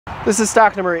This is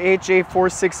stock number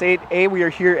 8J468A. We are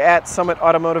here at Summit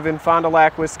Automotive in Fond du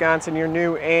Lac, Wisconsin, your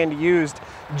new and used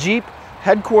Jeep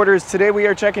headquarters. Today we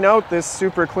are checking out this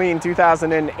super clean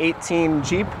 2018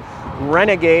 Jeep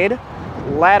Renegade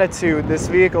Latitude. This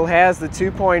vehicle has the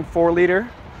 2.4 liter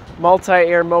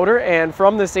multi-air motor, and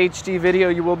from this HD video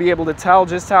you will be able to tell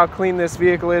just how clean this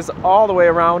vehicle is all the way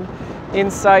around,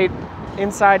 inside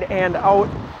and out.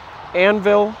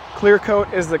 Anvil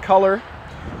Clearcoat is the color.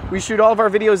 We shoot all of our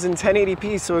videos in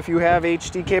 1080p, so if you have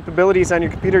HD capabilities on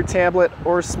your computer, tablet,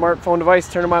 or smartphone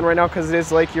device, turn them on right now, because it is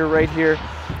like you're right here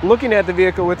looking at the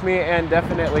vehicle with me, and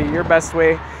definitely your best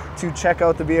way to check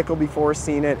out the vehicle before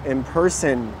seeing it in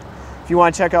person. If you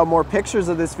want to check out more pictures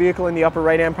of this vehicle, in the upper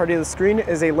right hand part of the screen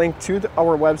is a link to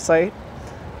our website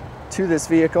to this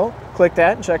vehicle. Click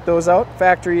that and check those out.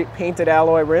 Factory painted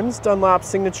alloy rims, Dunlop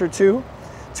Signature 2,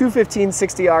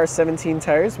 215/60R17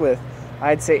 tires with,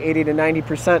 I'd say, 80 to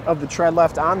 90% of the tread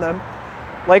left on them.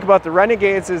 Like about the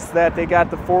Renegades is that they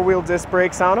got the four-wheel disc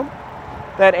brakes on them.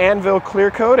 That Anvil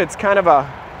Clearcoat, it's kind of a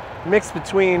mix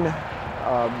between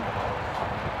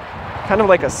kind of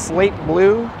like a slate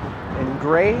blue and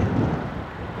gray.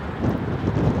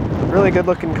 Really good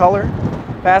looking color.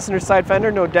 Passenger side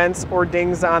fender, no dents or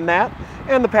dings on that.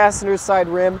 And the passenger side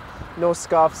rim, no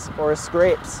scuffs or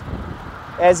scrapes.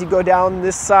 As you go down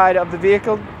this side of the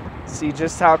vehicle, see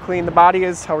just how clean the body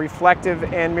is, how reflective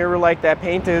and mirror-like that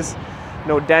paint is.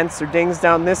 No dents or dings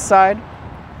down this side.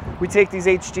 We take these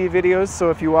HD videos, so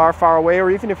if you are far away,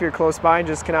 or even if you're close by and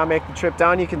just cannot make the trip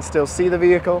down, you can still see the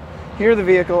vehicle, hear the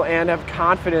vehicle, and have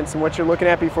confidence in what you're looking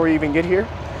at before you even get here,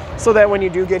 so that when you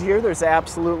do get here, there's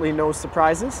absolutely no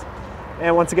surprises.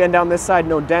 And once again, down this side,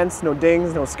 no dents, no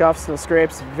dings, no scuffs, no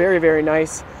scrapes. Very, very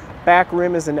nice. Back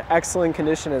rim is in excellent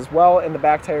condition as well, and the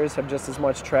back tires have just as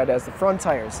much tread as the front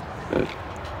tires. You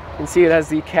can see it has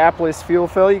the capless fuel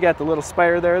fill. You got the little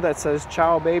spire there that says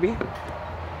 "Ciao Baby."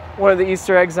 One of the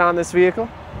Easter eggs on this vehicle.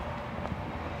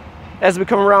 As we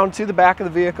come around to the back of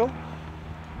the vehicle,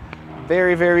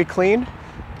 very, very clean.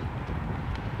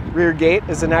 Rear gate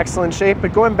is in excellent shape.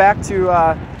 But going back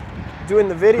to doing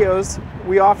the videos,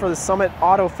 we offer the Summit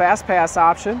Auto Fast Pass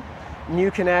option. And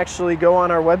you can actually go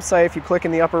on our website. If you click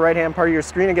in the upper right hand part of your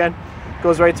screen again, it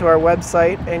goes right to our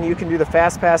website, and you can do the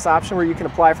Fast Pass option where you can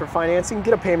apply for financing,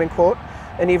 get a payment quote,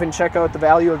 and even check out the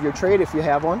value of your trade if you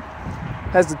have one.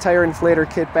 Has the tire inflator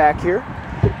kit back here,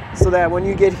 so that when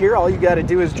you get here, all you got to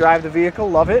do is drive the vehicle,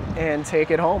 love it, and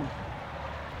take it home.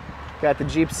 Got the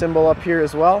Jeep symbol up here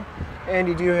as well, and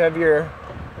you do have your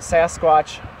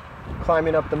Sasquatch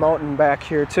climbing up the mountain back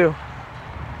here too.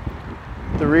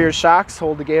 The rear shocks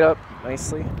hold the gate up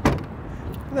nicely,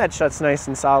 and that shuts nice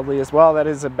and solidly as well. That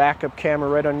is a backup camera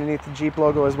right underneath the Jeep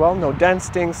logo as well. No dents,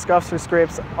 stings, scuffs, or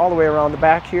scrapes all the way around the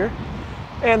back here.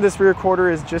 And this rear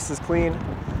quarter is just as clean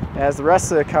as the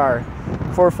rest of the car.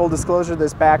 For full disclosure,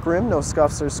 this back rim, no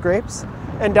scuffs or scrapes.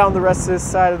 And down the rest of this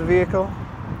side of the vehicle,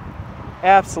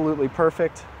 absolutely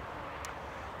perfect.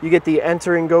 You get the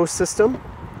enter and go system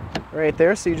right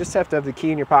there, so you just have to have the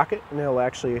key in your pocket and it'll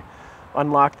actually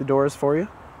unlock the doors for you.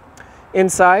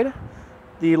 Inside,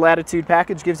 the Latitude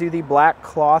package gives you the black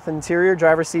cloth interior,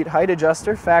 driver seat height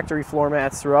adjuster, factory floor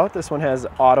mats throughout. This one has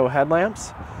auto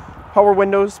headlamps, power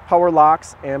windows, power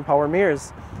locks, and power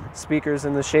mirrors. Speakers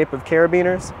in the shape of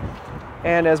carabiners.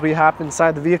 And as we hop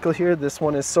inside the vehicle here, this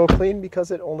one is so clean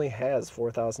because it only has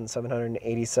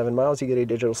 4,787 miles. You get a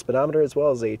digital speedometer as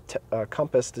well as a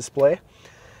compass display.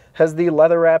 Has the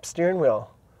leather wrap steering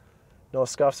wheel. No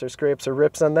scuffs or scrapes or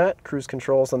rips on that. Cruise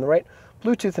controls on the right.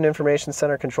 Bluetooth and information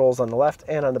center controls on the left,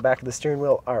 and on the back of the steering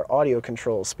wheel are audio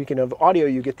controls. Speaking of audio,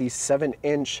 you get the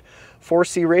 7-inch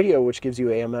 4C radio, which gives you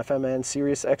AM, FM, and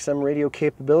Sirius XM radio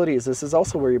capabilities. This is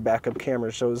also where your backup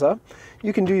camera shows up.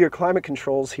 You can do your climate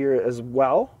controls here as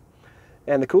well.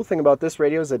 And the cool thing about this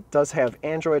radio is it does have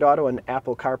Android Auto and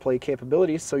Apple CarPlay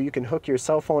capabilities, so you can hook your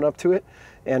cell phone up to it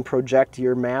and project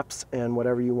your maps and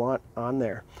whatever you want on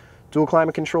there. Dual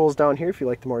climate controls down here if you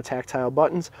like the more tactile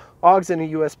buttons, AUX and a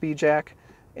USB jack,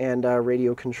 and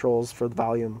radio controls for the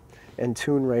volume and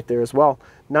tune right there as well.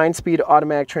 9-speed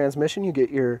automatic transmission. You get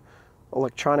your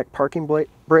electronic parking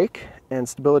brake and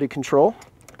stability control.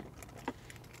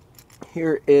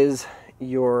 Here is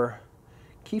your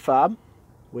key fob,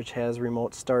 which has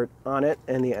remote start on it,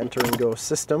 and the enter and go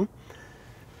system.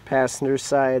 Passenger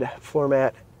side floor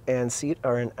mat and seat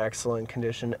are in excellent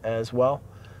condition as well.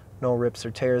 No rips or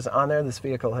tears on there. This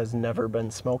vehicle has never been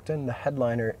smoked in. The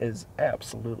headliner is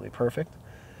absolutely perfect.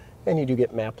 And you do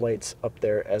get map lights up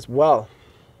there as well.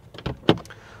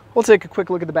 We'll take a quick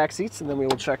look at the back seats and then we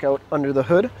will check out under the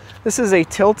hood. This is a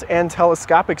tilt and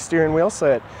telescopic steering wheel,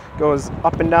 so it goes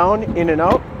up and down, in and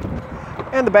out.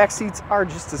 And the back seats are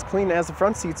just as clean as the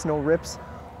front seats, no rips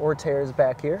or tears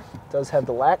back here. It does have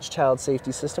the latch child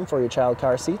safety system for your child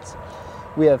car seats.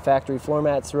 We have factory floor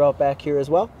mats throughout back here as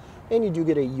well, and you do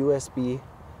get a USB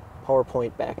power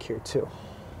point back here too.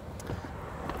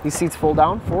 These seats fold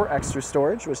down for extra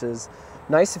storage, which is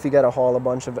nice if you got to haul a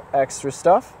bunch of extra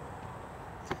stuff.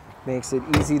 Makes it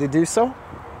easy to do so.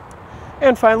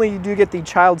 And finally, you do get the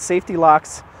child safety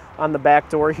locks on the back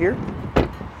door here.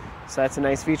 So that's a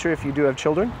nice feature if you do have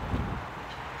children.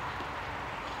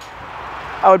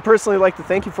 I would personally like to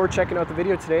thank you for checking out the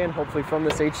video today, and hopefully from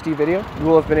this HD video, you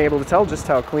will have been able to tell just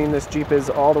how clean this Jeep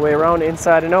is all the way around,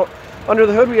 inside and out. Under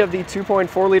the hood, we have the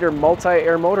 2.4 liter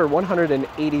multi-air motor,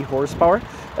 180 horsepower.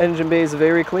 Engine bay is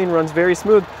very clean, runs very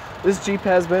smooth. This Jeep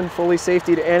has been fully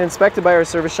safetied and inspected by our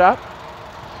service shop.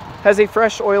 Has a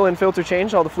fresh oil and filter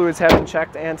change. All the fluids have been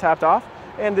checked and topped off.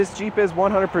 And this Jeep is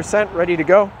 100% ready to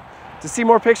go. To see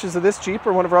more pictures of this Jeep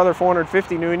or one of our other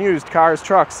 450 new and used cars,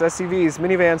 trucks, SUVs,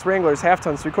 minivans, Wranglers, half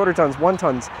tons, 3/4 tons, 1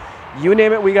 tons, you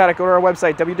name it, we got it. Go to our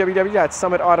website,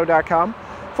 www.summitauto.com.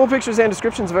 Full pictures and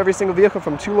descriptions of every single vehicle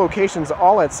from 2 locations,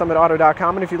 all at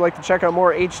summitauto.com. And if you'd like to check out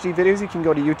more HD videos, you can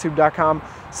go to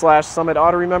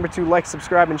youtube.com/summitauto. Remember to like,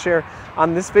 subscribe, and share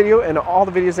on this video and all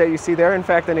the videos that you see there. In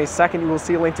fact, in a second, you will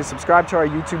see a link to subscribe to our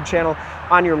YouTube channel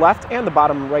on your left and the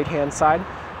bottom right-hand side.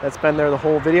 That's been there the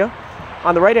whole video.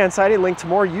 On the right-hand side, a link to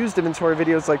more used inventory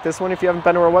videos like this one. If you haven't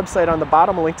been to our website, on the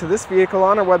bottom, a link to this vehicle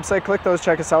on our website. Click those,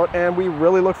 check us out, and we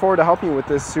really look forward to helping you with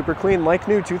this super clean, like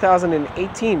new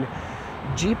 2018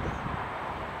 Jeep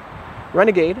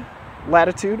Renegade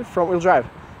Latitude front-wheel drive.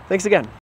 Thanks again.